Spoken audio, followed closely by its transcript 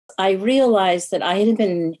I realized that I had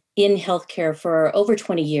been in healthcare for over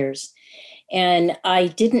 20 years. And I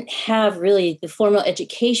didn't have really the formal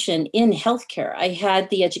education in healthcare. I had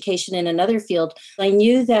the education in another field. I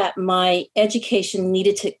knew that my education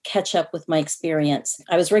needed to catch up with my experience.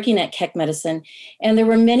 I was working at Keck Medicine, and there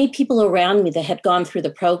were many people around me that had gone through the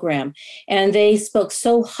program. And they spoke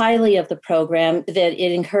so highly of the program that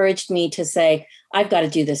it encouraged me to say, I've got to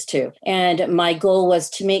do this too. And my goal was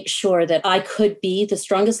to make sure that I could be the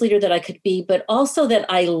strongest leader that I could be, but also that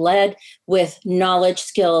I led with knowledge,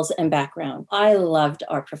 skills, and background. I loved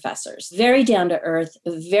our professors. Very down to earth,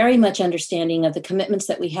 very much understanding of the commitments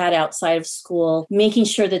that we had outside of school, making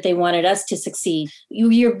sure that they wanted us to succeed.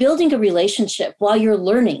 You're building a relationship while you're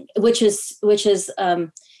learning, which is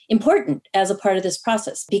important as a part of this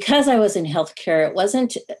process. Because I was in healthcare,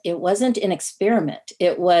 it wasn't an experiment.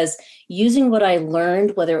 It was using what I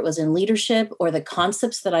learned, whether it was in leadership or the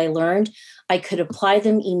concepts that I learned, I could apply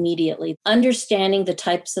them immediately. Understanding the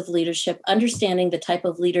types of leadership, understanding the type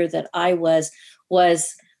of leader that I was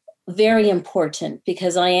very important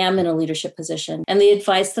because I am in a leadership position. And the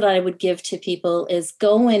advice that I would give to people is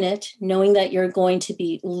go in it, knowing that you're going to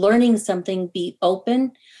be learning something, be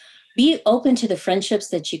open. Be open to the friendships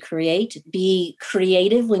that you create. Be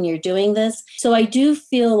creative when you're doing this. So I do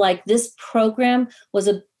feel like this program was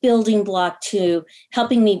a building block to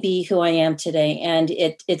helping me be who I am today. And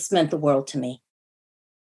it's meant the world to me.